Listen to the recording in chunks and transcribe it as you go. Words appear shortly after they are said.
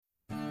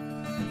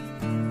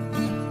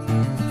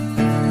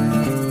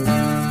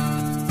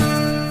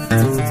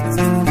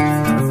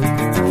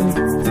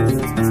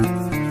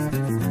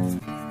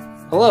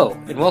Hello,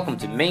 and welcome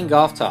to Maine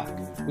Golf Talk.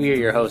 We are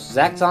your hosts,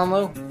 Zach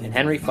Zonlow and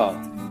Henry Fall.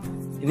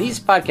 In these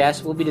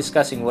podcasts, we'll be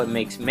discussing what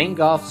makes Maine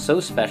golf so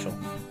special.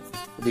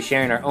 We'll be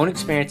sharing our own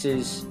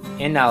experiences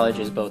and knowledge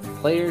as both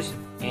players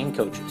and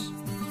coaches.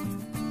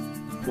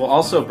 We'll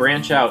also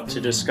branch out to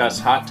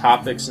discuss hot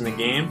topics in the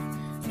game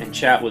and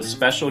chat with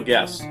special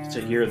guests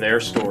to hear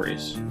their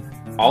stories,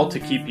 all to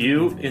keep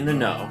you in the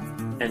know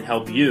and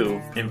help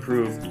you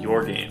improve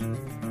your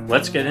game.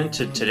 Let's get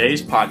into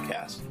today's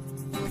podcast.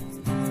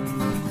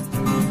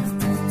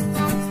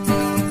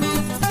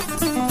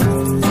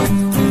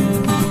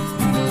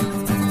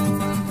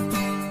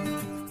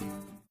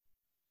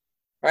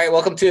 All right,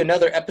 welcome to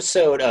another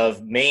episode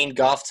of Maine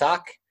Golf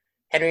Talk.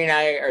 Henry and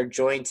I are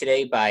joined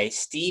today by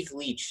Steve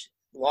Leach,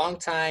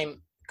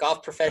 longtime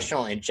golf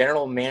professional and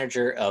general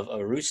manager of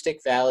Aroostook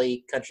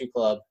Valley Country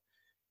Club.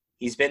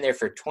 He's been there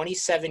for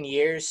 27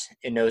 years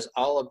and knows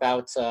all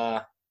about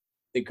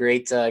the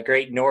great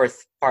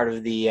north part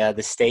of the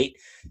state.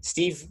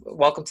 Steve,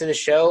 welcome to the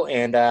show,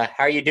 and how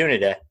are you doing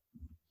today?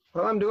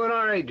 Well, I'm doing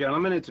all right,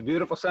 gentlemen. It's a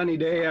beautiful sunny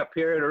day up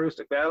here at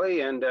Aroostook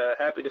Valley, and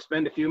happy to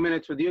spend a few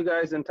minutes with you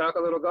guys and talk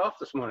a little golf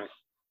this morning.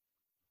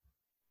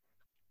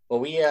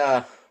 Well,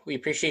 we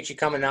appreciate you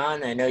coming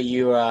on. I know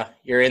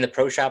you're in the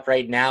pro shop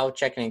right now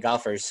checking in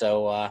golfers,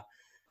 so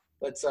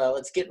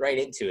let's get right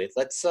into it.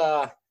 Let's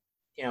tell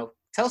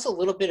us a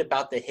little bit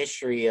about the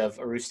history of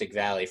Aroostook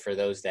Valley for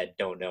those that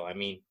don't know. I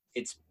mean,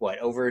 it's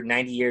over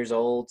 90 years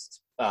old.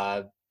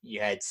 You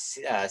had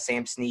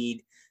Sam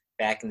Snead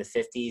back in the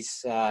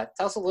 50s.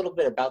 Tell us a little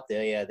bit about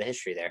the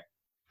history there.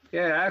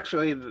 Yeah,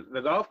 actually,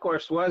 the golf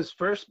course was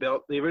first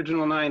built. The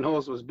original 9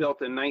 holes was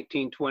built in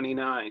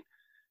 1929,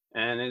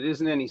 and it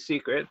isn't any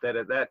secret that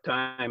at that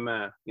time,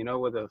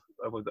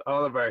 with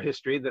all of our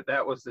history,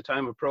 that was the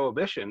time of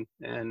Prohibition,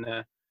 and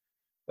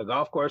the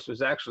golf course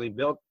was actually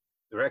built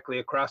directly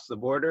across the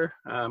border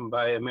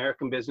by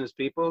American business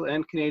people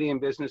and Canadian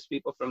business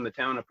people from the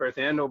town of Perth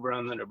Andover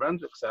on the New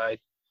Brunswick side.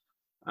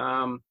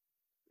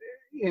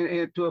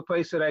 To a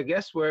place that I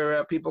guess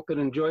where people could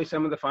enjoy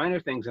some of the finer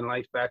things in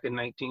life back in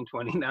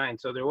 1929.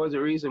 So there was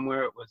a reason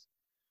where it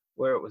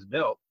was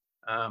built,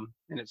 and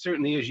it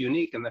certainly is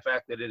unique in the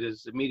fact that it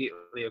is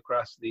immediately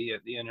across the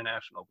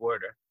international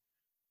border.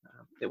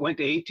 It went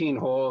to 18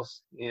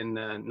 holes in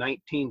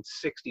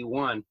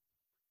 1961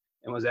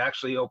 and was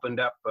actually opened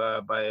up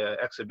by an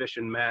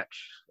exhibition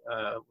match,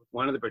 with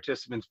one of the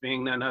participants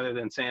being none other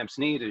than Sam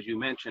Snead, as you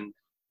mentioned.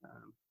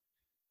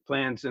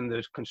 Plans and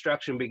the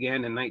construction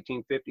began in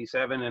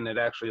 1957, and it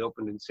actually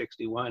opened in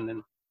 61,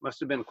 and must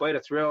have been quite a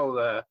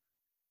thrill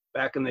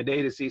back in the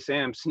day to see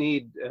Sam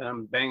Snead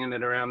banging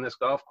it around this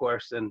golf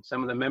course and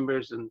some of the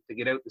members, and to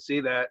get out to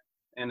see that,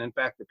 and in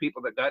fact the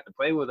people that got to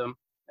play with him.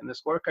 And the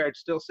scorecard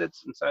still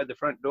sits inside the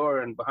front door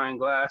and behind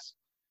glass,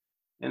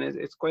 and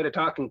it's quite a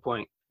talking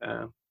point.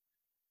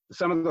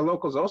 Some of the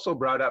locals also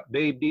brought up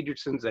Babe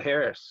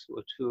Didrikson-Zaharis,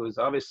 who is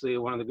obviously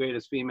one of the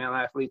greatest female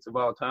athletes of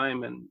all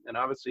time, and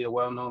obviously a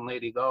well-known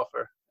lady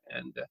golfer.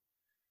 And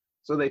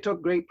so they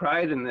took great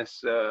pride in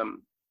this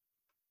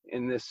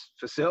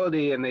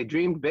facility, and they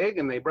dreamed big,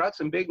 and they brought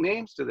some big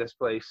names to this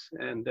place.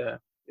 And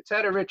it's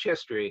had a rich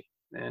history,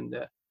 and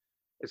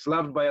it's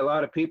loved by a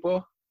lot of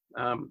people.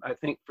 I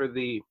think for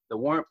the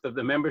warmth of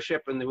the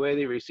membership and the way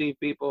they receive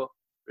people,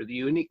 for the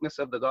uniqueness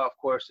of the golf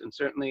course, and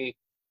certainly,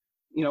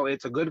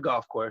 it's a good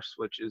golf course,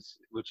 which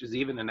is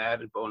even an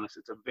added bonus.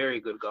 It's a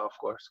very good golf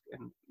course,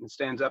 and it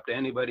stands up to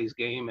anybody's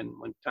game. And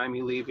when time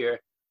you leave here,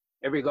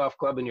 every golf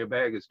club in your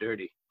bag is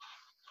dirty.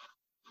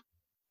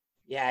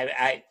 Yeah,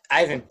 I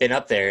haven't been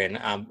up there, and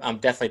I'm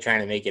definitely trying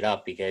to make it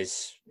up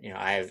because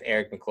I have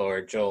Eric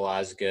McClure, Joel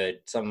Osgood,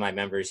 some of my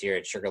members here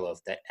at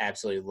Sugarloaf that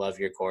absolutely love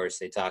your course.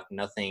 They talk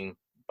nothing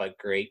but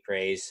great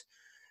praise,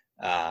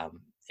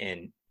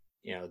 and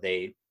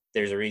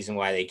there's a reason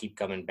why they keep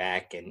coming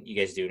back, and you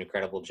guys do an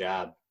incredible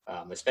job,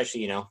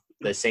 especially,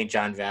 the St.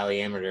 John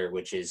Valley Amateur,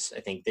 which is, I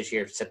think, this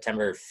year,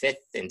 September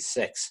 5th and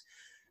 6th.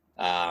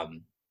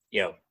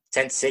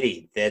 Tent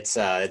City,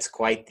 that's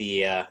quite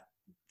the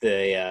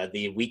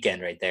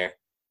weekend right there.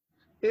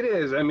 It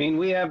is. I mean,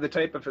 we have the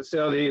type of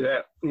facility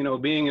that,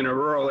 being in a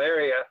rural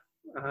area,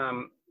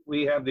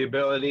 we have the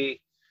ability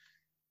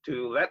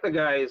to let the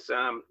guys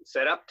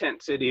set up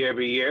Tent City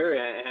every year,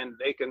 and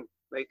they can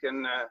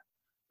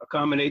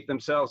accommodate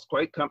themselves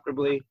quite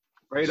comfortably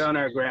right on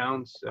our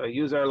grounds,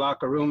 use our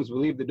locker rooms. We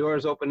leave the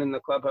doors open in the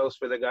clubhouse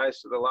for the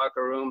guys to the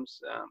locker rooms.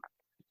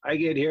 I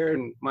get here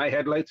and my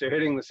headlights are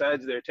hitting the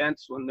sides of their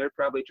tents when they're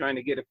probably trying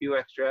to get a few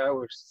extra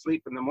hours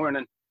sleep in the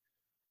morning.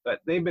 But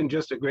they've been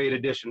just a great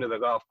addition to the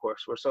golf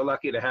course. We're so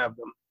lucky to have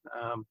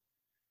them.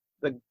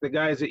 The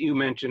guys that you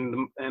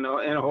mentioned and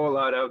a whole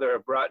lot of other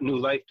have brought new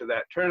life to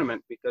that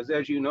tournament, because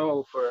as you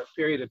know, for a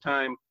period of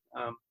time,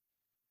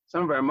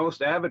 some of our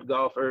most avid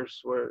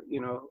golfers were,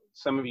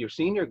 some of your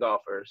senior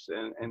golfers,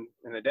 and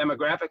the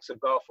demographics of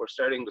golf were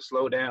starting to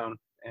slow down.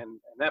 And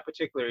that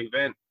particular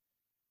event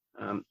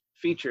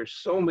features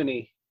so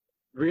many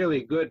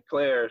really good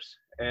players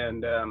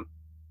and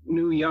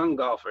new young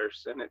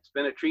golfers, and it's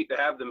been a treat to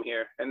have them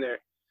here. And they're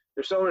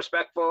so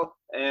respectful,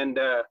 and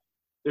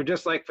they're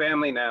just like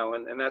family now,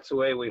 and that's the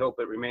way we hope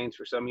it remains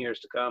for some years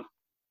to come.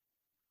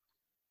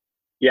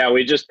 Yeah,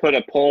 we just put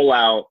a poll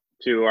out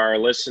to our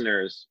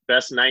listeners,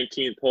 best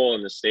 19th hole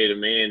in the state of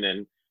Maine,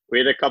 and we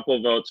had a couple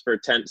of votes for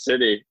Tent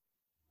City.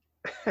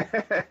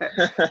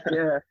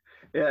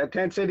 Yeah,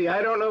 Tent City.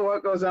 I don't know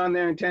what goes on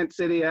there in Tent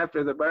City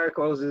after the bar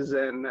closes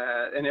and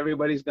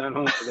everybody's gone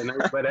home for the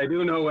night. But I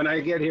do know when I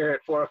get here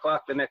at 4:00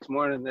 the next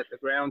morning that the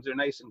grounds are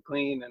nice and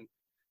clean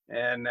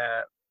and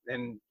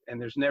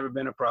there's never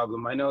been a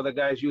problem. I know the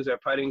guys use our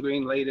putting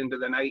green late into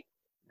the night.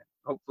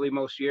 Hopefully,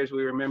 most years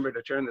we remember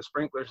to turn the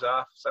sprinklers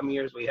off. Some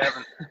years we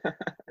haven't,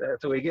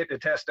 so we get to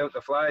test out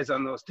the flies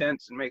on those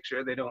tents and make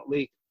sure they don't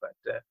leak.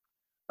 But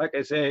like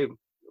I say,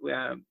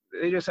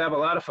 they just have a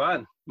lot of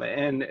fun,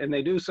 and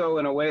they do so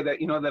in a way that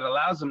that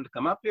allows them to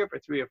come up here for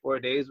 3 or 4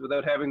 days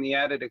without having the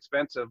added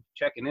expense of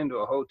checking into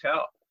a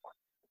hotel.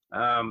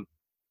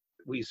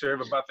 We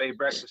serve a buffet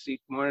breakfast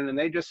each morning, and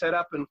they just set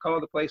up and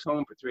call the place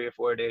home for 3 or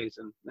 4 days,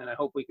 and I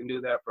hope we can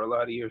do that for a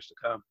lot of years to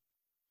come.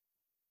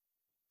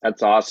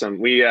 That's awesome.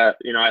 We I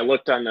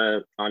looked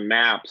on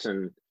maps,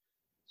 and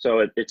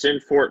so it's in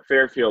Fort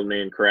Fairfield,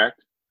 Maine,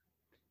 correct?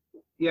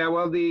 Yeah,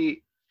 well,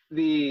 the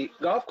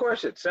golf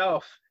course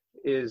itself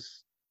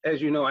is,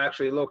 as you know,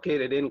 actually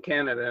located in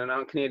Canada and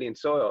on Canadian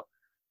soil.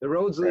 The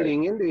roads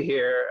leading into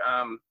here,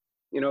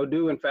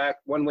 do in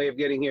fact, one way of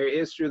getting here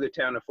is through the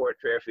town of Fort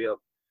Fairfield.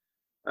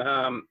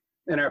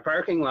 And our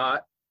parking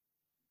lot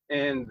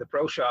and the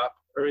pro shop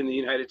are in the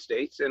United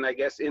States, and I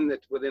guess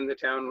within the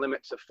town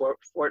limits of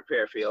Fort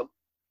Fairfield.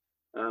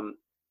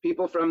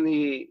 People from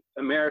the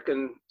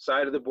American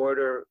side of the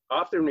border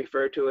often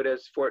refer to it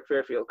as Fort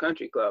Fairfield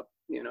Country Club.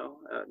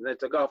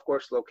 That's a golf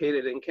course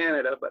located in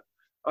Canada, but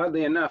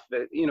oddly enough,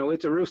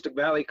 it's a Aroostook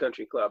Valley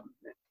Country Club.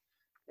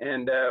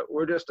 And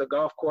we're just a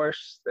golf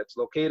course that's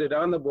located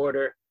on the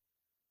border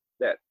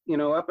that,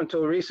 up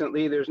until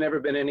recently, there's never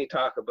been any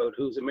talk about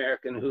who's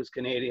American, who's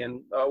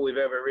Canadian. All we've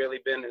ever really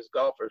been is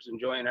golfers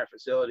enjoying our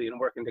facility and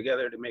working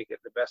together to make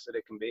it the best that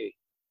it can be.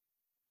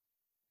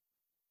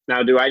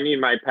 Now, do I need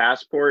my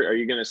passport? Are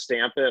you going to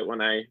stamp it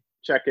when I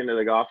check into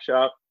the golf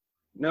shop?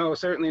 No,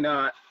 certainly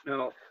not.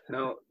 No,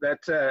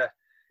 that's,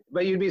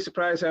 but you'd be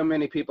surprised how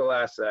many people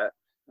ask that.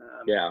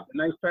 Yeah.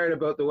 The nice part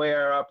about the way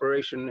our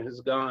operation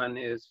has gone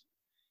is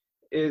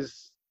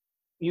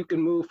you can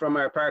move from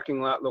our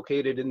parking lot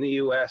located in the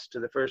U.S. to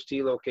the first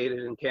tee located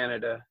in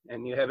Canada,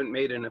 and you haven't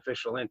made an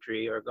official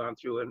entry or gone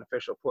through an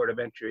official port of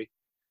entry.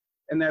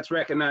 And that's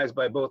recognized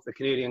by both the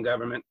Canadian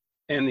government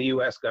and the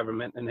U.S.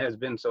 government, and has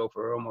been so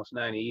for almost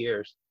 90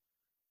 years.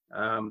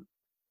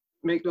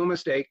 Make no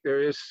mistake,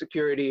 there is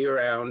security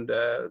around.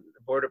 The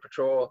Border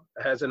Patrol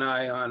has an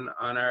eye on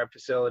our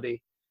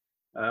facility.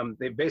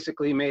 They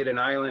basically made an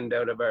island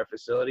out of our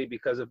facility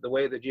because of the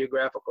way the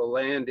geographical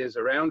land is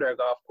around our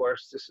golf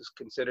course. This is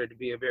considered to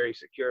be a very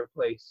secure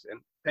place,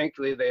 and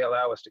thankfully they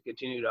allow us to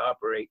continue to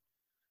operate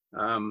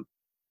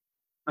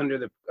under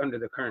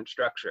the current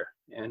structure.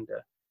 And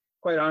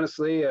quite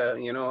honestly,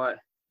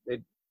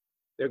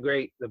 they're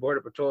great. The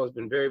Border Patrol has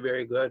been very,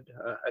 very good.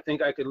 I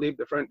think I could leave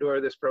the front door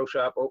of this pro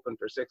shop open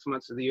for 6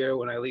 months of the year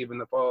when I leave in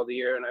the fall of the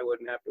year, and I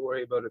wouldn't have to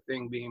worry about a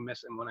thing being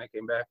missing when I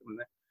came back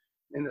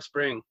in the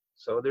spring.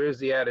 So there is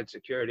the added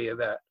security of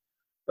that.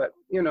 But,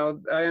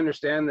 I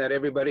understand that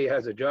everybody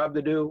has a job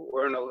to do.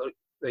 We're in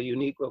a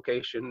unique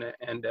location,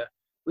 and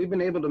we've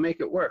been able to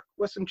make it work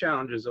with some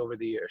challenges over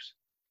the years.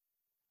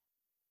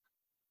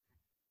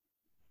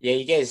 Yeah,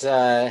 you guys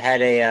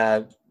had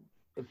a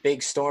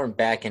big storm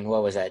back in,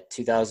 what was that,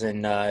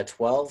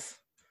 2012?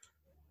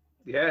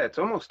 Yeah, it's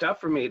almost tough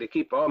for me to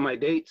keep all my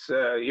dates.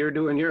 You're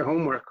doing your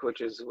homework,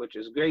 which is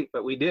great.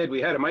 But we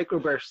had a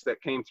microburst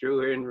that came through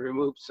here and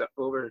removed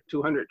over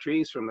 200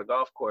 trees from the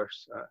golf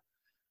course.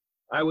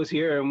 I was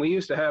here, and we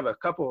used to have a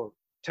couple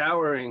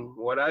towering,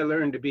 what I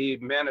learned to be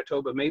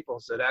Manitoba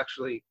maples that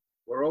actually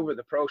were over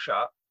the pro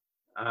shop.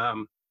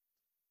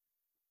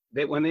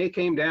 When they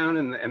came down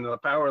and the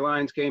power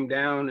lines came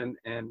down,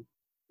 and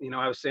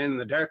I was standing in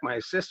the dark, my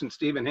assistant,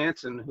 Stephen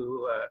Hansen,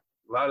 who a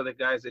lot of the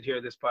guys that hear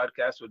this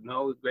podcast would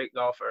know, great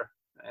golfer.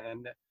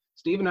 And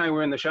Steve and I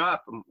were in the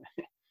shop,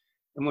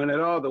 and when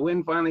the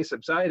wind finally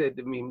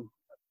subsided,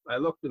 I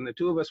looked, and the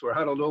two of us were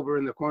huddled over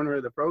in the corner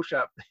of the pro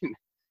shop,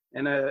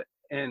 and I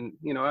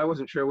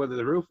wasn't sure whether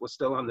the roof was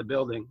still on the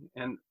building.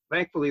 And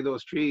thankfully,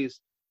 those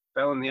trees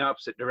fell in the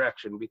opposite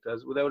direction,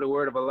 because without a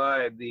word of a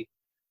lie, the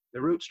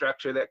root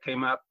structure that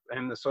came up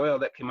and the soil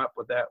that came up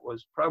with that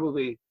was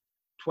probably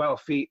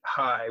 12 feet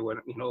high when,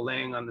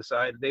 laying on the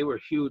side. They were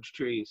huge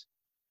trees.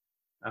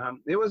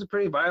 It was a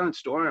pretty violent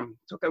storm.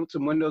 Took out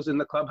some windows in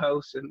the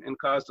clubhouse and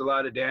caused a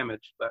lot of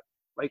damage. But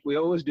like we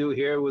always do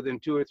here, within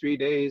 2 or 3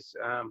 days,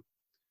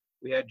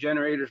 we had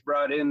generators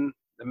brought in.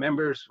 The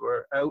members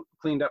were out,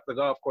 cleaned up the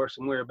golf course,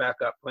 and we were back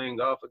up playing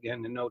golf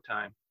again in no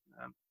time.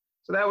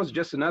 So that was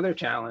just another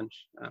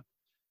challenge.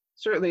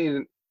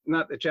 Certainly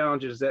not the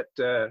challenges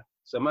that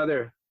some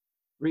other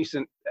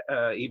recent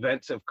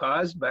events have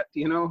caused, but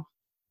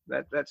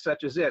that's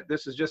such as it.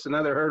 This is just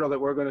another hurdle that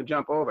we're going to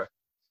jump over.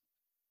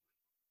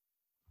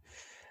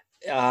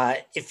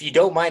 If you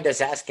don't mind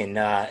us asking,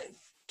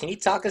 Can you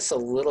talk us a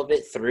little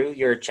bit through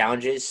your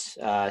challenges,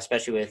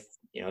 especially with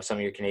some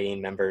of your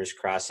Canadian members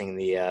crossing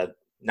the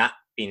not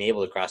being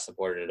able to cross the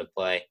border to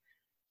play?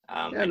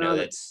 I know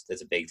that's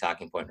a big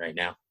talking point right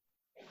now.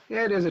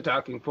 Yeah, it is a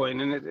talking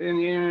point,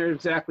 and you're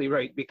exactly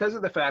right. Because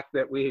of the fact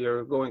that we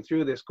are going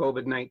through this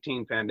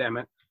COVID-19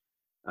 pandemic,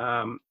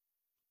 and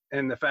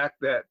the fact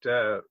that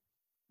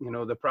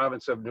the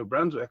province of New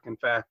Brunswick, in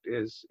fact,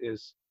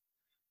 is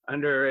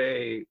under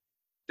a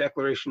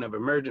declaration of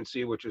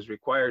emergency, which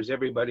requires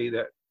everybody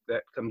that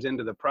comes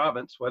into the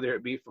province, whether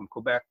it be from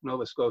Quebec,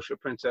 Nova Scotia,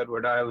 Prince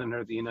Edward Island,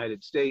 or the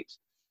United States,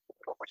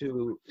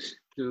 to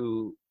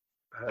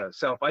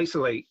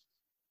self-isolate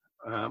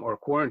or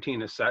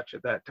quarantine as such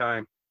at that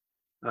time.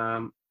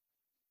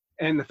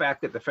 And the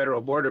fact that the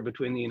federal border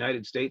between the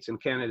United States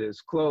and Canada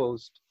is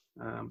closed,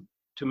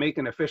 to make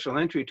an official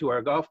entry to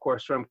our golf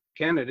course from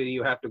Canada,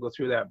 you have to go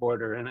through that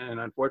border. And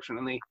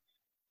unfortunately,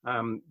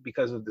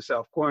 because of the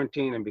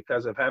self-quarantine and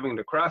because of having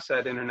to cross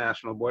that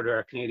international border,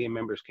 our Canadian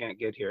members can't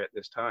get here at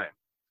this time.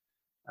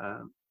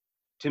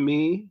 To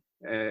me,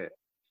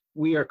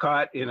 we are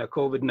caught in a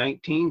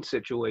COVID-19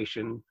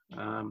 situation.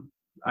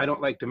 I don't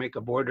like to make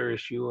a border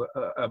issue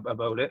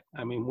about it.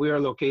 I mean, we are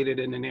located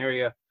in an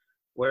area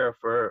where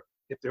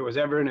if there was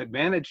ever an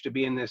advantage to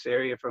be in this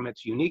area from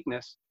its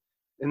uniqueness,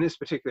 in this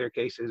particular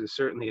case, it is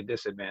certainly a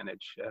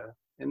disadvantage.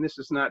 And this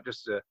is not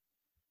just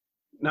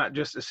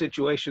a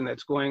situation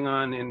that's going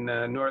on in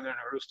northern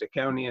Aroostook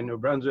County in New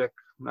Brunswick,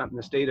 not in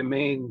the state of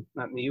Maine,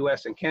 not in the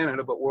US and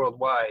Canada, but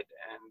worldwide.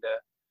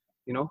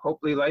 And,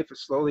 hopefully life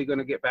is slowly going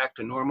to get back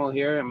to normal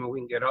here, and we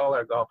can get all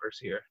our golfers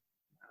here.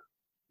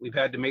 We've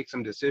had to make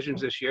some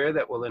decisions this year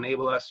that will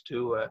enable us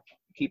to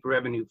keep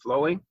revenue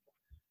flowing.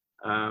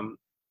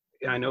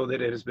 I know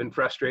that it has been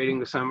frustrating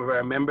to some of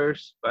our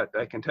members, but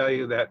I can tell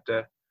you that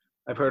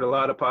I've heard a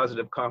lot of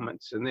positive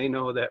comments, and they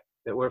know that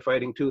we're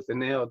fighting tooth and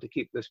nail to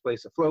keep this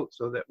place afloat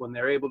so that when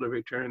they're able to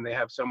return, they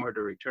have somewhere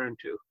to return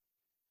to.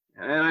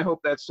 And I hope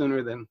that's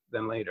sooner than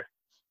later.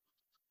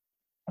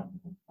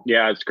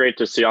 Yeah, it's great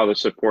to see all the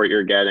support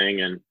you're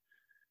getting, and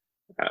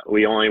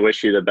we only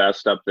wish you the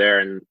best up there.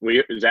 And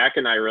Zach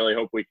and I really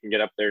hope we can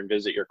get up there and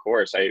visit your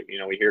course.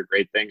 We hear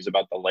great things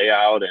about the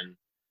layout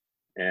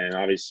and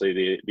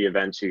obviously the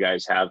events you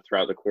guys have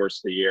throughout the course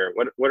of the year.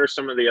 What are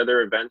some of the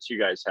other events you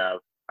guys have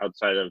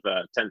outside of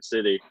Tent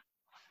City?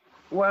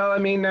 Well, I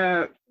mean,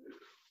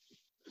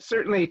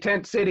 certainly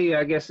Tent City,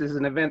 I guess, is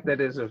an event that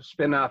is a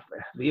spin-off.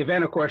 The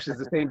event, of course, is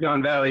the St.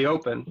 John Valley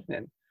Open.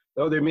 And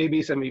though there may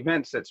be some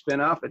events that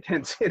spin off of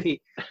Tent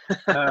City,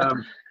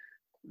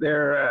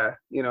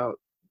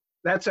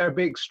 that's our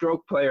big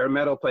stroke play or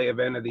medal play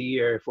event of the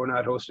year if we're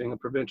not hosting a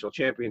provincial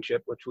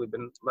championship, which we've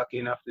been lucky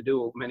enough to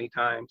do many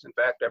times. In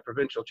fact, our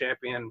provincial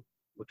champion,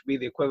 which would be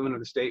the equivalent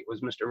of the state,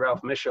 was Mr.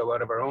 Ralph Michaud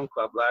out of our own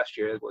club last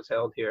year. It was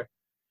held here.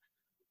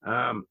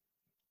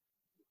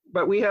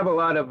 But we have a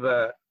lot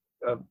of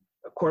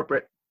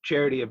corporate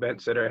charity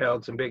events that are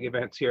held, some big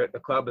events here at the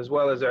club, as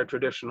well as our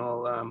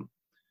traditional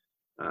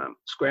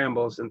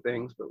scrambles and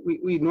things. But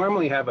we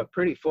normally have a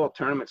pretty full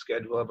tournament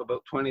schedule of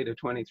about 20 to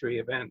 23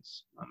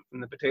 events, from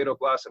the Potato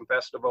Blossom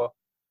Festival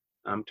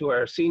to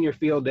our senior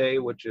field day,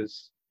 which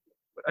is,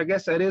 I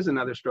guess that is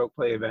another stroke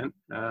play event.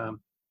 And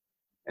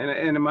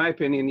in my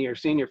opinion, your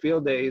senior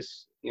field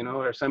days,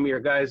 are some of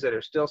your guys that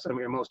are still some of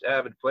your most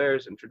avid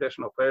players and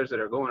traditional players that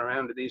are going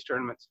around to these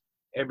tournaments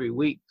every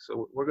week.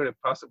 So we're going to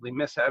possibly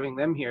miss having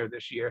them here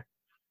this year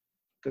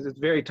because it's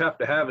very tough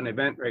to have an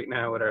event right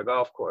now at our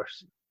golf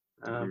course.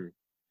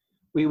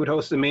 We would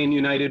host the Maine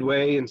United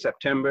Way in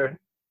September.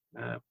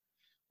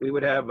 We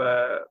would have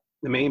the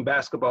Maine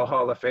Basketball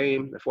Hall of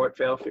Fame, the Fort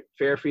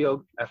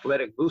Fairfield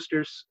Athletic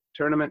Boosters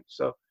Tournament.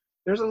 So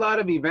there's a lot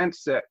of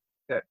events that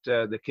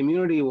the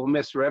community will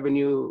miss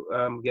revenue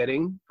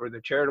getting for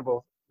the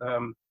charitable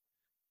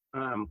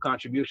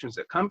contributions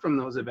that come from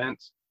those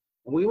events.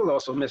 And we will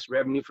also miss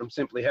revenue from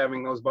simply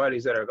having those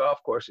bodies at our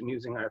golf course and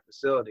using our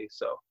facility.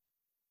 So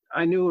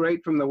I knew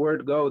right from the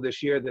word go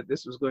this year that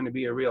this was going to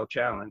be a real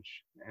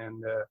challenge.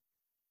 And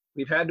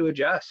we've had to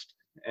adjust.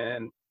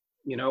 And,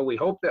 we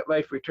hope that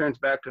life returns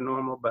back to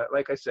normal. But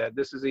like I said,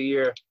 this is a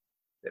year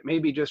that may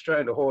be just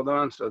trying to hold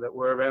on so that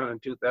we're around in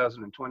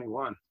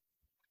 2021.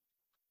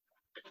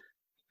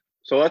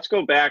 So let's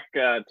go back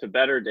to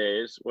better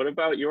days. What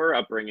about your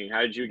upbringing?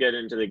 How did you get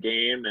into the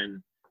game,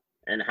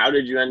 and how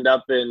did you end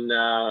up in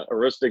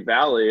Aroostook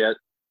Valley at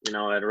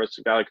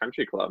Aroostook Valley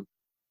Country Club?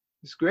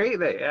 It's great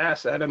that you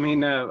asked that. I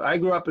mean, I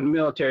grew up in a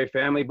military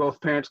family, both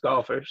parents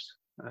golfers.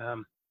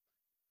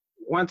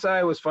 Once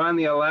I was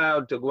finally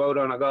allowed to go out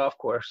on a golf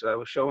course, I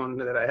was shown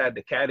that I had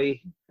to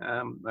caddy.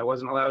 I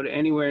wasn't allowed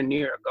anywhere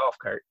near a golf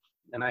cart,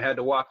 and I had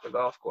to walk the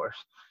golf course.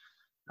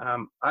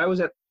 I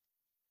was at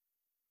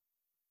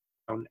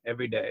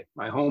every day.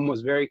 My home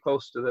was very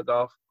close to the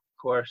golf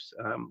course.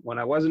 When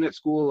I wasn't at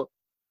school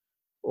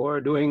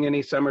or doing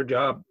any summer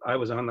job, I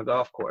was on the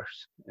golf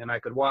course, and I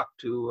could walk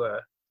to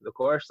the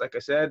course. Like I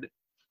said,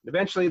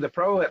 eventually the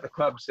pro at the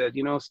club said,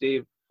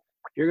 Steve,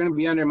 if you're going to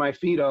be under my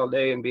feet all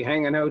day and be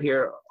hanging out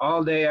here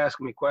all day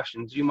asking me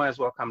questions, you might as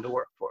well come to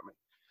work for me.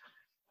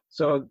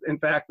 So in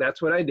fact,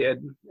 that's what I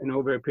did. And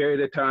over a period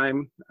of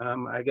time,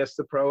 I guess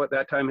the pro at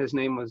that time, his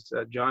name was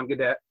John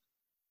Gadet.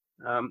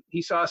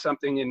 He saw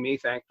something in me,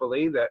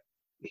 thankfully, that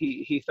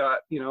he thought,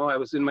 I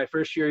was in my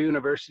first year of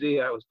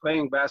university. I was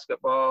playing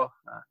basketball.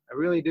 I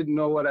really didn't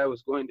know what I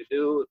was going to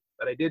do,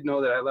 but I did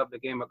know that I loved the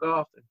game of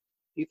golf. And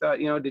he thought,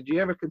 did you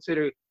ever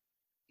consider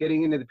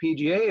getting into the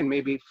PGA and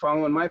maybe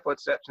following my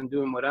footsteps and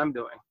doing what I'm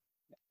doing?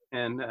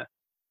 And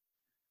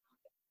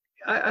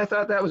I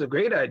thought that was a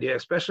great idea,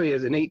 especially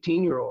as an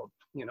 18-year-old.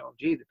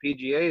 The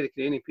PGA, the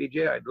Canadian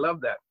PGA, I'd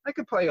love that. I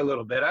could play a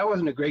little bit. I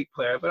wasn't a great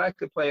player, but I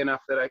could play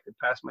enough that I could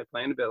pass my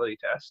playing ability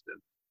test.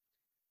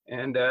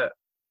 And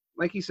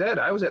like he said,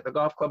 I was at the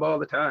golf club all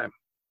the time.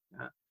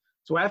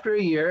 So after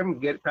a year,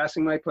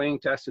 passing my playing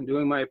test and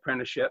doing my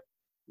apprenticeship,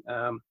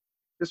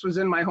 this was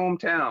in my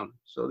hometown.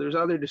 So there's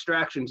other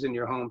distractions in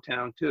your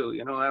hometown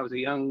too. I was a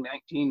young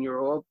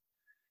 19-year-old,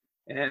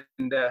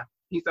 and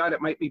he thought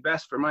it might be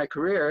best for my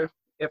career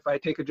if I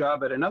take a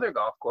job at another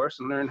golf course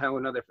and learn how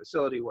another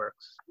facility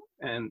works.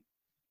 And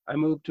I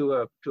moved to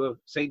a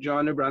St.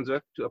 John, New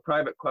Brunswick, to a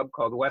private club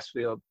called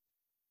Westfield.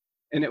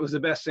 And it was the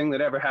best thing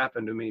that ever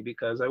happened to me,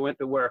 because I went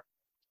to work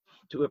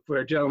for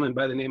a gentleman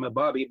by the name of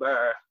Bobby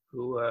Barr,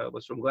 who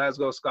was from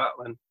Glasgow,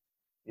 Scotland,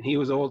 and he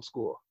was old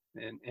school.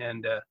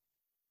 And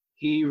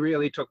he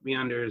really took me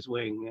under his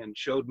wing and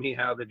showed me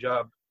how the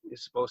job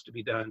is supposed to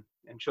be done,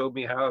 and showed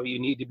me how you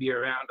need to be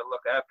around to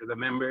look after the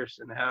members,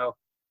 and how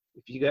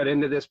if you got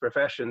into this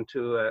profession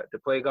to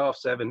play golf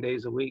 7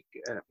 days a week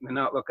and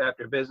not look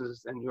after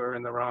business, then you're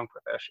in the wrong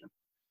profession.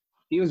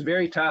 He was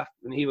very tough,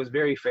 and he was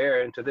very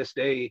fair. And to this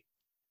day,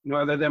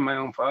 other than my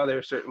own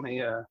father,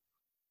 certainly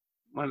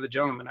one of the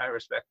gentlemen I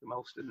respect the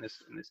most in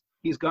this.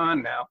 He's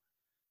gone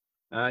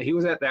now. He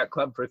was at that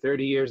club for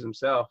 30 years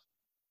himself,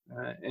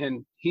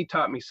 and he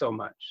taught me so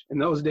much. In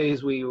those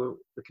days, we were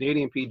the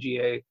Canadian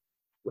PGA,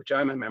 which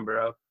I'm a member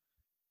of.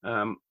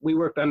 We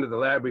worked under the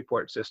lab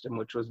report system,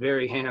 which was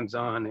very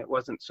hands-on. It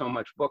wasn't so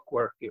much book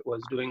work. It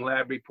was doing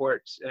lab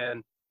reports,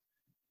 and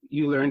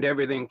you learned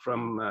everything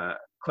from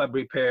club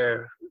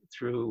repair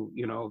through,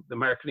 the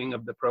marketing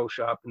of the pro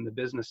shop and the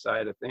business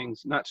side of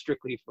things, not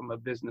strictly from a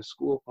business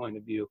school point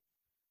of view.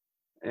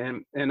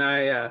 And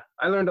I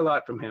learned a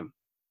lot from him.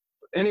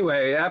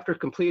 Anyway, after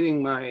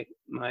completing my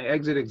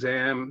exit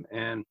exam,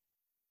 and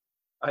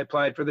I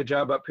applied for the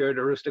job up here at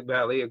Aroostook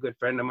Valley. A good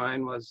friend of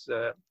mine was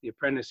the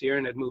apprentice here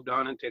and had moved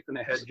on and taken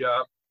a head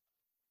job.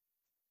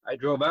 I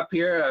drove up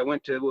here. I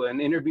went to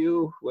an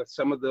interview with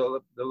some of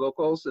the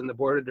locals and the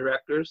board of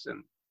directors,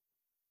 and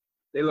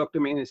they looked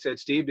at me and they said,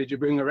 "Steve, did you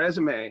bring a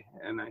resume?"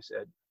 And I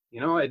said,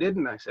 "I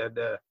didn't." I said,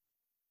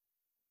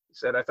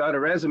 "I thought a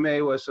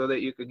resume was so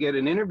that you could get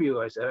an interview."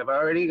 I said, "I've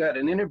already got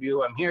an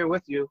interview. I'm here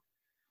with you.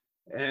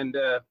 And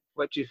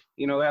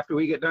after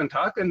we get done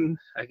talking,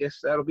 I guess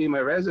that'll be my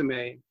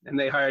resume." And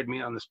they hired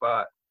me on the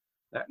spot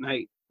that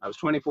night. I was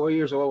 24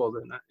 years old,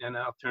 and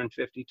I'll turn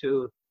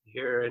 52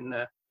 here in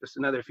just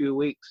another few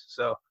weeks.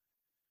 So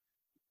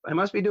I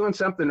must be doing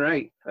something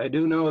right. I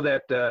do know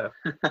that that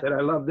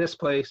I love this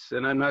place,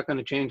 and I'm not going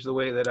to change the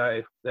way that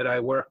I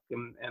work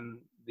and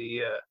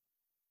the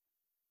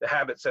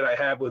habits that I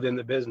have within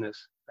the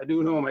business. I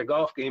do know my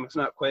golf game is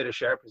not quite as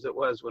sharp as it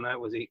was when I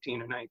was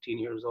 18 or 19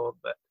 years old,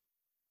 but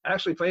I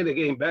actually play the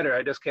game better.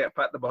 I just can't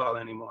putt the ball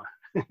anymore.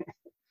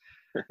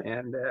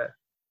 And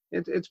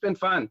it's been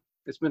fun.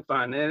 It's been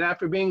fun. And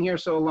after being here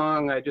so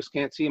long, I just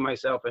can't see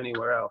myself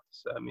anywhere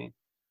else. I mean,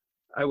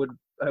 I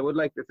would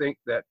like to think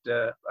that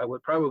I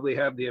would probably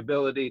have the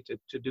ability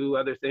to do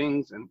other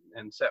things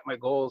and set my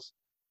goals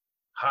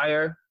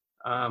higher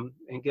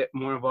and get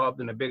more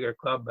involved in a bigger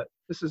club. But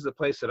this is the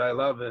place that I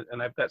love,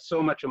 and I've got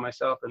so much of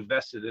myself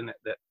invested in it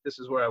that this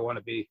is where I want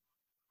to be.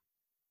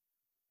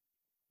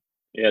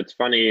 Yeah, it's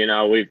funny,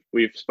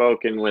 we've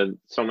spoken with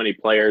so many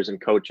players and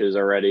coaches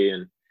already,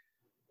 and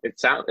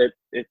it's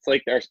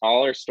like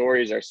all our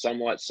stories are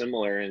somewhat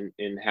similar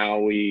in how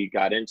we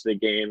got into the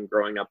game,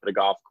 growing up at a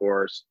golf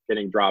course,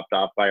 getting dropped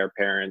off by our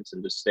parents,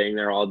 and just staying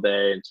there all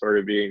day, and sort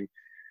of being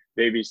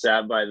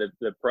babysat by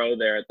the pro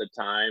there at the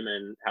time,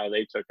 and how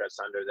they took us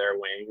under their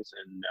wings.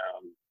 And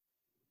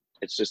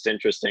it's just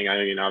interesting. I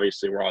mean,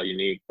 obviously we're all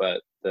unique,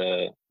 but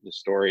the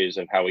stories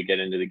of how we get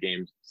into the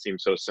game seem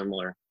so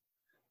similar.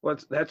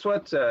 What's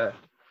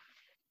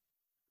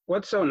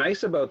so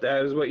nice about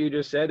that is what you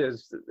just said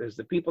is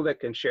the people that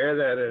can share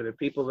that are the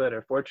people that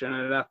are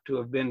fortunate enough to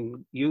have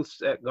been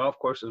youths at golf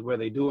courses where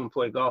they do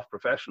employ golf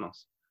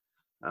professionals.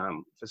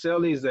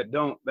 Facilities that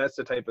don't, that's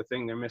the type of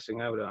thing they're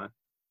missing out on.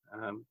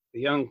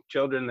 The young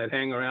children that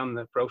hang around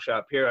the pro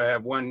shop here, I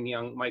have one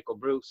young Michael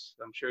Bruce,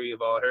 I'm sure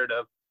you've all heard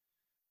of.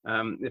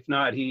 If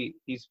not, he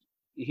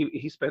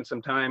spent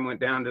some time, went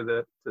down to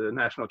the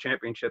national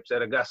championships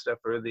at Augusta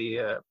for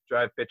the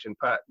drive, pitch, and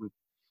putt. And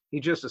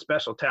he's just a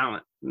special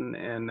talent.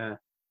 And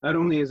not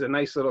only is a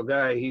nice little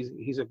guy,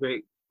 he's a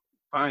great,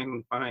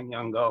 fine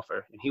young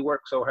golfer. And he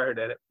works so hard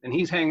at it. And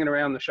he's hanging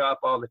around the shop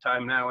all the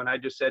time now. And I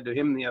just said to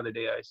him the other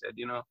day, I said,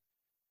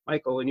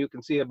 Michael, when you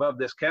can see above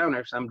this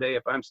counter someday,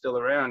 if I'm still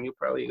around, you're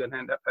probably going to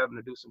end up having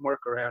to do some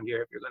work around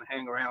here if you're going to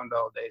hang around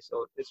all day.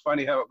 So it's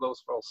funny how it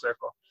goes full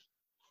circle.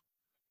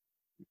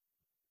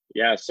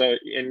 Yeah. So,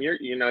 and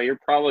you're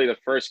probably the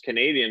first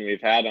Canadian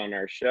we've had on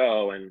our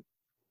show, and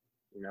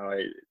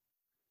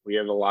we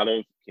have a lot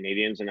of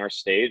Canadians in our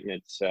state, and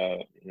it's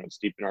it's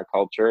deep in our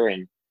culture.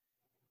 And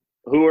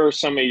who are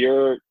some of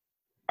your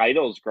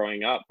idols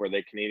growing up? Were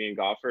they Canadian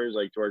golfers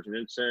like George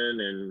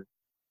Knudson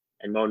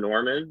and Mo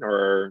Norman,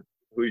 or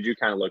who did you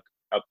kind of look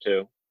up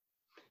to?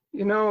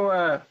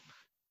 There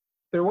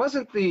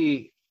wasn't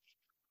the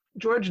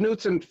George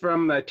Knudson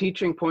from a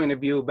teaching point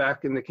of view.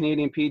 Back in the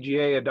Canadian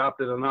PGA,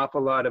 adopted an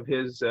awful lot of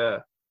his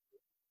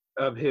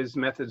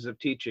methods of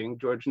teaching,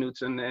 George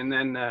Knudson, and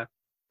then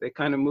they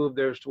kind of moved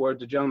theirs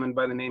towards a gentleman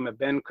by the name of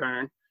Ben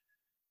Kern.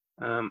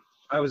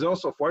 I was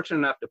also fortunate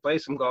enough to play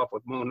some golf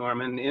with Mo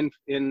Norman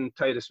in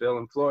Titusville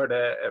in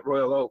Florida at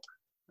Royal Oak,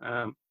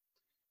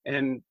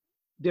 and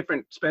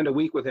spend a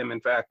week with him, in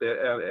fact,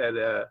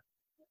 at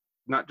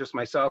not just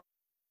myself,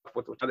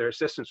 with other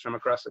assistants from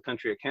across the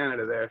country of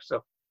Canada there.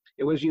 So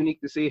it was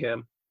unique to see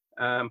him.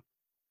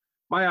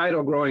 My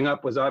idol growing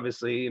up was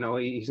obviously,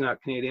 he's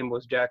not Canadian,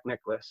 was Jack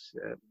Nicklaus.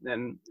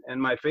 And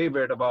my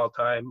favorite of all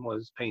time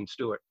was Payne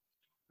Stewart.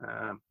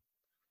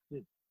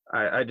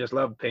 I just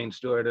loved Payne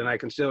Stewart, and I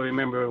can still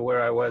remember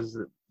where I was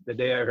the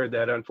day I heard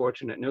that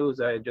unfortunate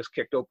news. I had just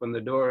kicked open the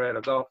door at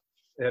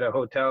a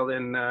hotel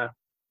in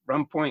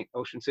Rum Point,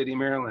 Ocean City,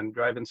 Maryland,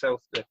 driving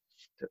south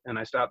and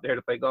I stopped there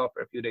to play golf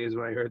for a few days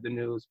when I heard the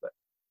news. But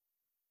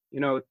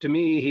to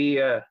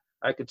me,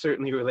 I could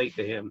certainly relate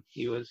to him.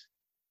 He was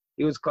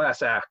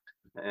class act,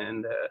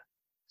 and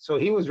so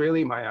he was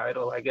really my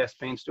idol, I guess,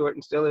 Payne Stewart,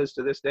 and still is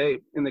to this day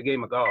in the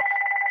game of golf.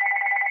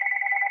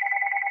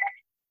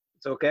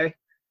 It's okay.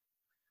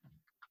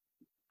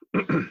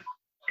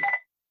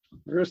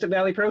 Aroostook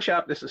Valley Pro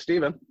Shop, this is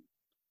Stephen.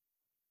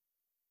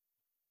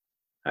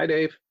 Hi,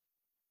 Dave.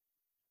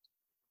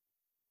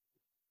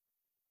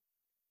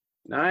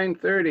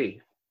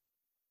 9:30.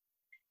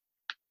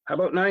 How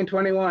about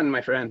 9:21,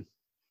 my friend?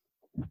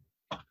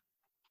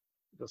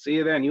 We'll see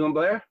you then. You and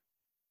Blair?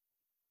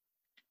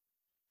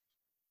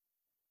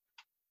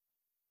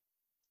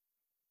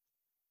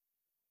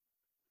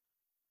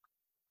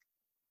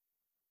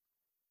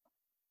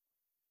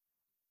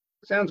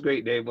 Sounds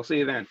great, Dave. We'll see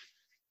you then.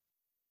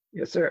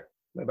 Yes, sir.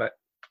 Bye-bye.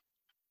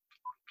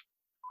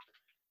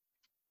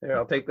 There,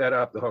 I'll take that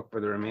off the hook for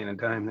the remaining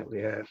time that we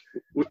have.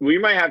 We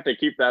might have to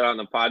keep that on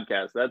the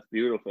podcast. That's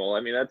beautiful.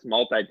 I mean, that's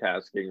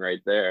multitasking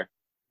right there.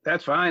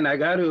 That's fine. I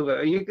got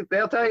to.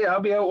 They'll tell you I'll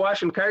be out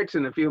washing carts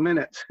in a few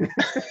minutes.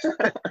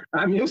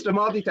 I'm used to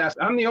multitask.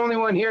 I'm the only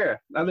one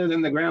here, other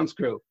than the grounds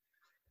crew.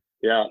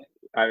 Yeah,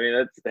 I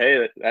mean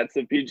that's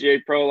the PGA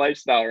Pro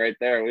lifestyle right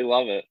there. We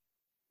love it.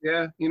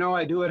 Yeah,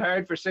 I do it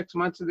hard for 6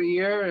 months of the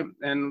year,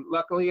 and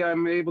luckily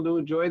I'm able to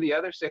enjoy the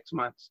other 6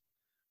 months.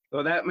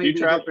 So that may be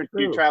different too.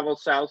 Do you travel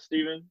south,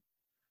 Stephen?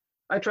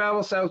 I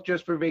travel south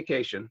just for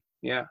vacation.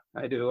 Yeah,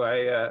 I do.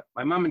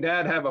 My mom and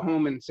dad have a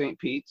home in St.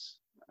 Pete's,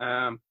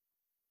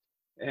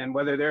 and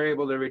whether they're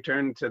able to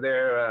return to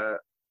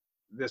their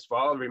this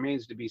fall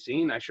remains to be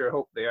seen. I sure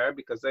hope they are,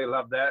 because they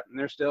love that, and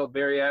they're still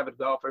very avid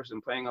golfers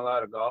and playing a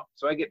lot of golf.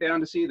 So I get down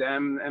to see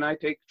them, and I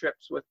take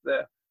trips with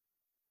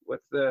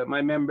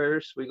my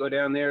members. We go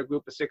down there, a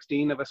group of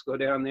 16 of us go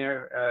down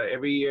there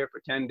every year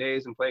for 10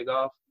 days and play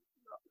golf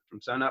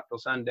from sun up till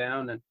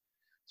sundown. And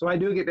so I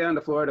do get down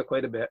to Florida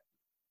quite a bit.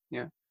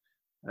 Yeah.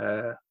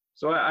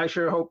 So I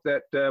sure hope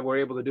that we're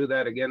able to do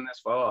that again this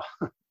fall.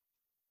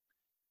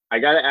 I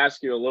got to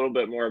ask you a little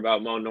bit more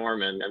about Mo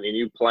Norman. I mean,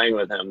 you playing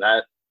with him,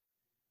 that,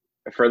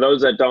 for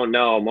those that don't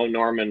know, Mo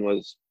Norman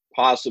was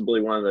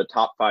possibly one of the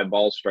top 5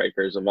 ball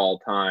strikers of all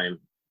time.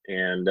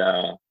 And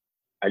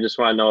I just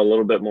want to know a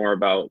little bit more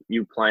about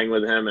you playing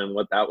with him and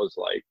what that was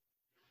like.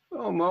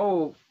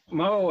 Oh,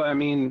 Mo, I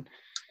mean,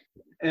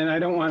 and I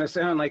don't want to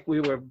sound like we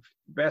were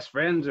best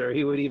friends or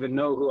he would even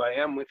know who I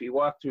am if he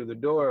walked through the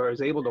door, or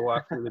is able to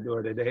walk through the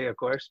door today, of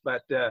course.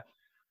 But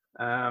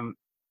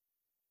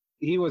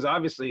he was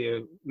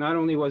obviously, not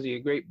only was he a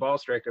great ball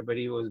striker, but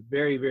he was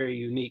very, very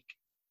unique.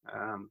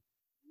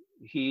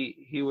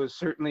 He was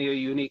certainly a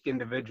unique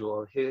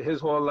individual. His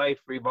whole life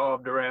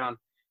revolved around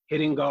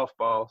hitting golf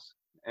balls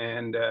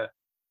and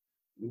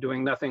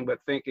doing nothing but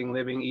thinking,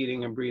 living,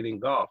 eating, and breathing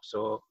golf.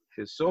 So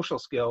his social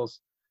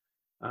skills,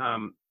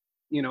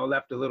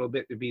 left a little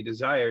bit to be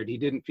desired. He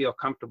didn't feel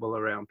comfortable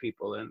around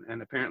people,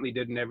 and apparently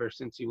didn't ever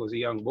since he was a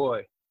young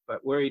boy.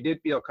 But where he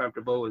did feel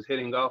comfortable was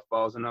hitting golf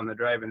balls and on the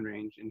driving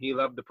range, and he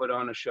loved to put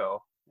on a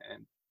show.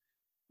 And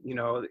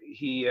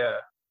he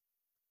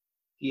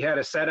had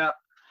a setup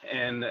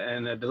and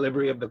a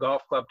delivery of the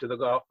golf club to the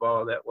golf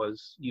ball that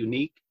was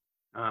unique.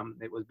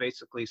 It was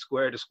basically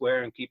square to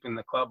square and keeping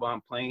the club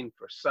on plane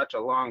for such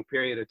a long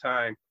period of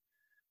time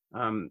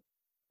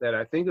that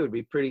I think it would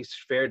be pretty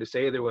fair to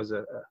say there was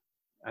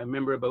I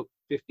remember about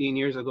 15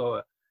 years ago,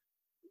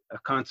 a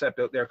concept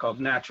out there called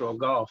natural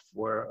golf,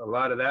 where a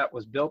lot of that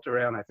was built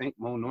around, I think,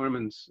 Mo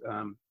Norman's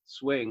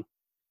swing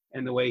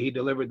and the way he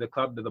delivered the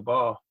club to the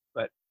ball.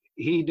 But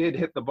he did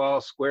hit the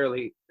ball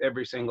squarely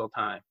every single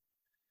time,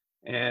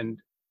 and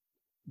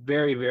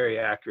very, very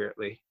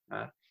accurately.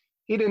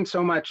 He didn't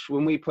so much,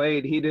 when we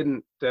played, he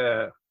didn't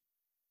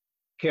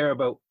care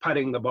about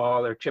putting the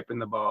ball or chipping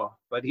the ball,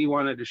 but he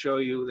wanted to show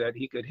you that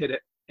he could hit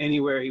it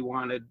anywhere he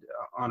wanted.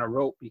 On a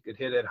rope, he could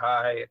hit it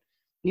high.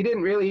 He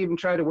didn't really even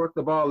try to work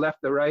the ball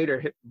left to right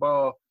or hit the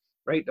ball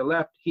right to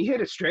left. He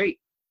hit it straight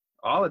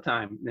all the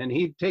time. And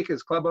he'd take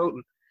his club out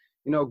and,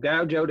 you know,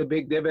 gouge out a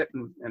big divot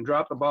and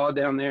drop the ball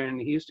down there.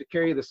 And he used to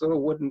carry this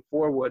little wooden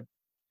 4-wood,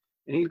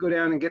 and he'd go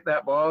down and get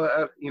that ball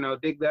out, you know,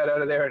 dig that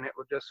out of there, and it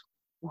would just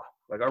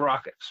like a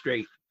rocket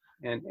straight.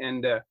 And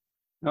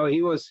no,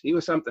 he was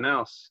something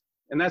else.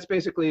 And that's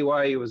basically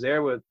why he was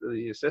there with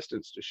the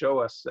assistants, to show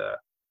us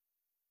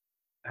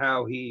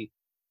how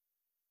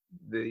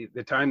the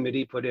time that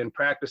he put in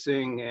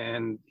practicing,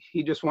 and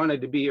he just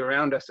wanted to be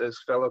around us as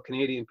fellow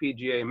Canadian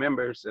PGA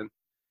members.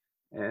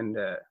 And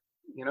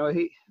you know,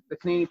 the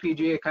Canadian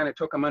PGA kind of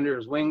took him under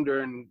his wing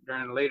during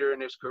later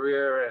in his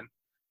career, and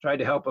tried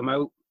to help him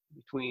out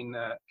between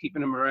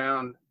keeping him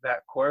around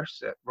that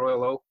course at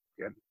Royal Oak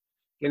and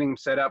getting him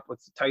set up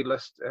with the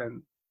Titleist.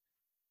 And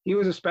he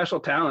was a special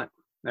talent.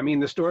 I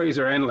mean, the stories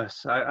are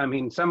endless. I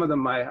mean, some of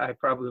them I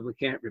probably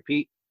can't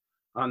repeat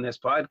on this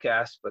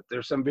podcast, but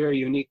there's some very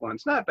unique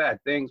ones. Not bad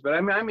things, but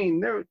I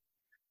mean, there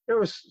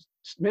was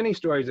many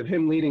stories of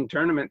him leading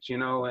tournaments, you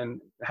know,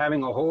 and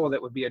having a hole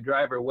that would be a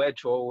driver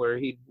wedge hole where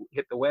he'd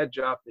hit the wedge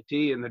off the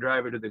tee and the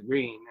driver to the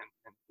green,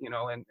 and you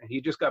know, and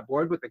he just got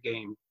bored with the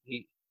game.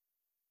 He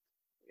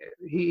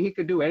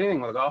could do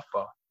anything with a golf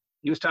ball.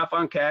 He was tough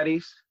on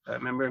caddies. I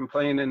remember him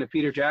playing in the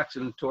Peter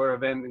Jackson Tour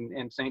event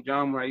in St.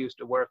 John, where I used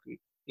to work.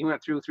 He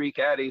went through 3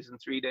 caddies in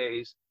 3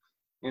 days.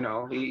 You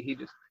know,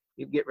 he'd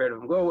get rid of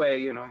them. Go away,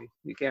 you know,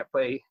 you can't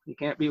play, you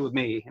can't be with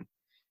me. And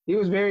he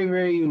was very,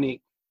 very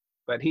unique,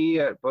 but he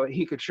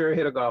could sure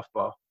hit a golf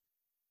ball.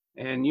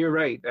 And you're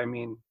right. I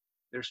mean,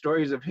 there's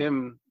stories of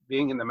him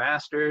being in the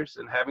Masters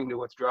and having to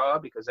withdraw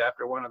because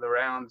after one of the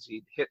rounds,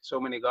 he'd hit so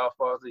many golf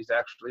balls, he's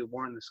actually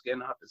worn the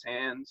skin off his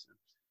hands.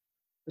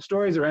 The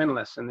stories are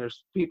endless, and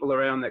there's people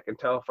around that can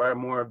tell far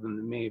more of them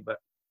than me,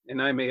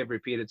 and I may have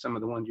repeated some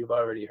of the ones you've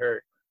already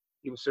heard.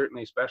 He was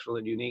certainly special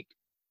and unique.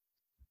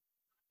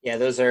 Yeah,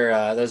 those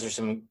are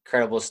some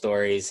incredible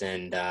stories,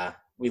 and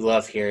we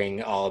love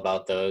hearing all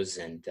about those.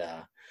 And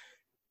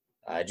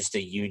just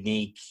a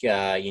unique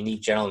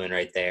gentleman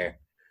right there.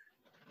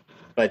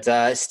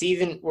 But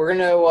Stephen, we're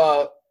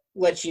gonna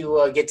let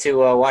you get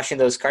to washing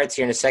those carts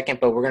here in a second,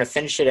 but we're gonna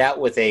finish it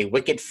out with a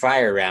wicked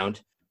fire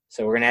round.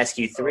 So we're gonna ask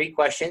you 3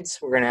 questions.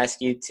 We're gonna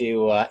ask you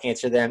to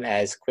answer them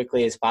as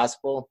quickly as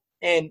possible,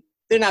 and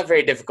they're not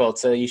very difficult,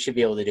 so you should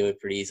be able to do it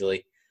pretty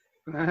easily.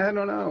 I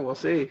don't know. We'll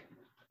see.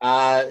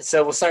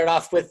 So we'll start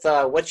off with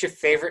what's your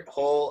favorite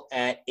hole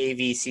at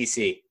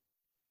AVCC?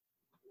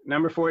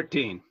 Number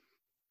 14.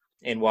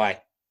 And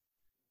why?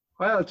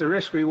 Well, it's a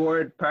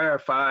risk-reward, par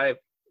 5,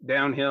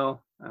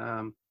 downhill.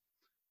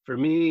 For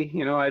me,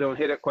 you know, I don't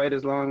hit it quite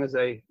as long as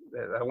I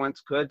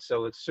once could,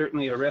 so it's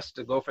certainly a risk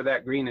to go for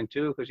that green in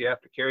 2 because you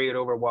have to carry it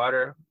over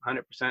water,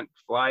 100%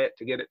 fly it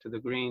to get it to the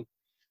green.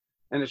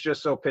 And it's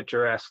just so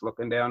picturesque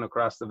looking down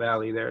across the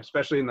valley there,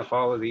 especially in the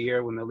fall of the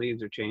year when the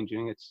leaves are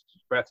changing. It's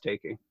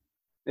breathtaking.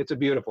 It's a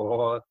beautiful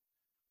hole.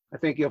 I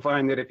think you'll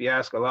find that if you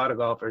ask a lot of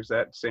golfers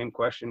that same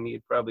question,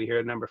 you'd probably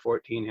hear number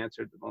 14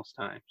 answered the most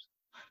times.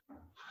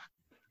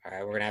 All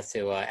right, we're gonna have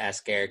to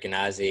ask Eric and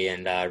Ozzy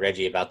and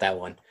Reggie about that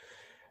one.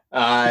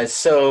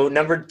 So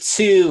number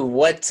 2,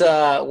 what's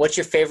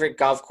your favorite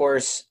golf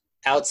course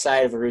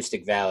outside of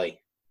Aroostook Valley?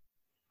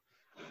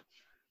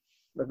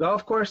 The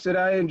golf course that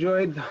I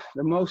enjoyed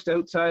the most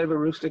outside of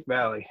Aroostook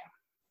Valley,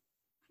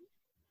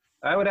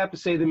 I would have to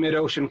say the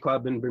Mid-Ocean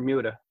Club in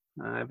Bermuda.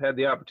 I've had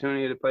the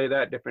opportunity to play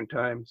that different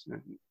times.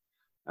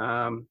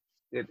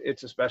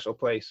 It's a special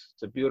place.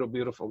 It's a beautiful,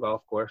 beautiful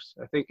golf course.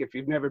 I think if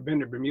you've never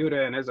been to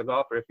Bermuda, and as a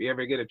golfer, if you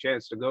ever get a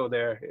chance to go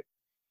there,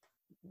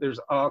 there's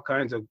all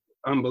kinds of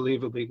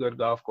unbelievably good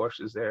golf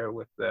courses there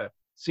with the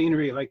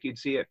scenery like you'd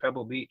see at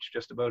Pebble Beach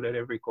just about at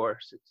every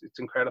course. It's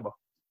incredible.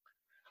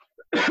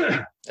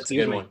 That's a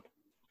good one.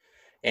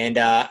 And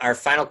our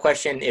final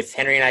question, if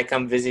Henry and I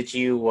come visit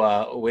you,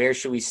 where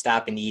should we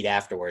stop and eat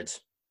afterwards?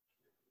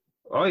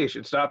 Oh, you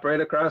should stop right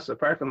across the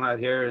parking lot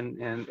here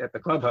and at the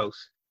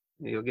clubhouse.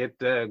 You'll get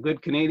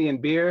good Canadian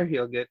beer.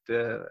 You'll get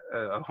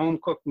a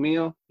home-cooked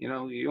meal. You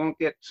know, you won't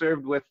get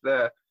served with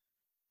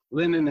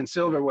linen and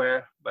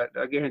silverware, but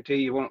I guarantee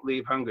you won't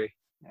leave hungry.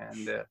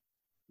 And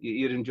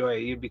you'd enjoy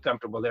it. You'd be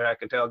comfortable there, I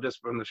can tell, just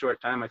from the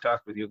short time I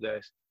talked with you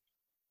guys.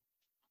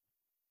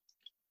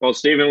 Well,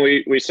 Stephen,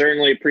 we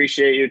certainly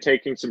appreciate you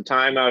taking some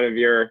time out of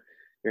your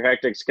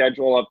hectic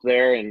schedule up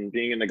there and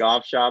being in the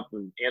golf shop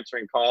and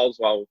answering calls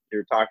while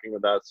you're talking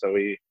with us. So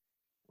we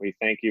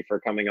thank you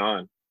for coming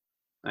on.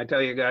 I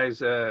tell you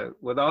guys,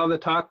 with all the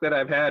talk that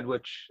I've had,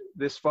 which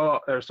this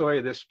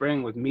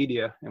spring with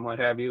media and what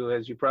have you,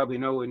 as you probably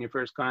know when you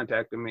first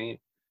contacted me,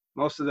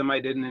 most of them I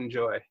didn't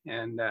enjoy.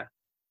 And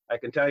I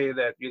can tell you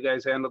that you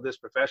guys handled this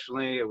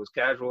professionally. It was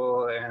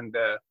casual, and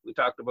we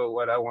talked about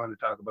what I wanted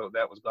to talk about.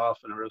 That was golf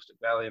in Aroostook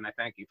Valley, and I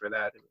thank you for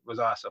that. It was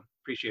awesome.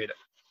 Appreciate it.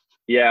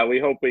 Yeah, we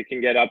hope we can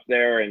get up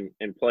there and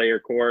play your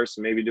course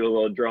and maybe do a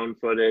little drone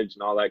footage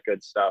and all that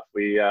good stuff.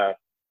 We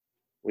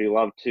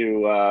love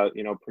to,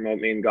 promote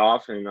Maine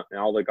golf and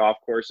all the golf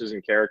courses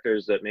and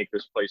characters that make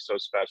this place so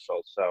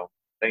special. So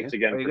thanks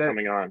again for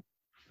coming on.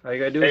 All you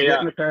got to do is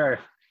get in the car.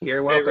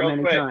 You're welcome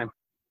anytime.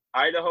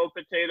 Idaho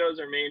potatoes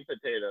or Maine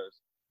potatoes?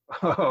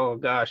 Oh,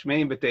 gosh,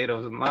 Maine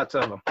potatoes and lots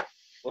of them.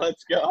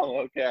 Let's go.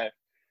 Okay.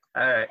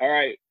 All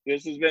right.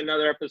 This has been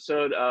another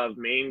episode of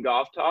Maine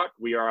Golf Talk.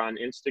 We are on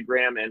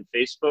Instagram and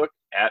Facebook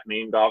at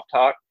Maine Golf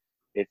Talk.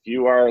 If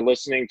you are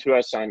listening to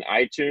us on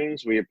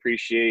iTunes, we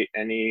appreciate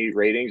any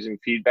ratings and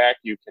feedback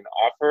you can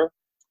offer.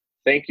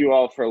 Thank you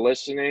all for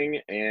listening,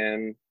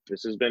 and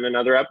this has been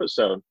another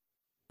episode.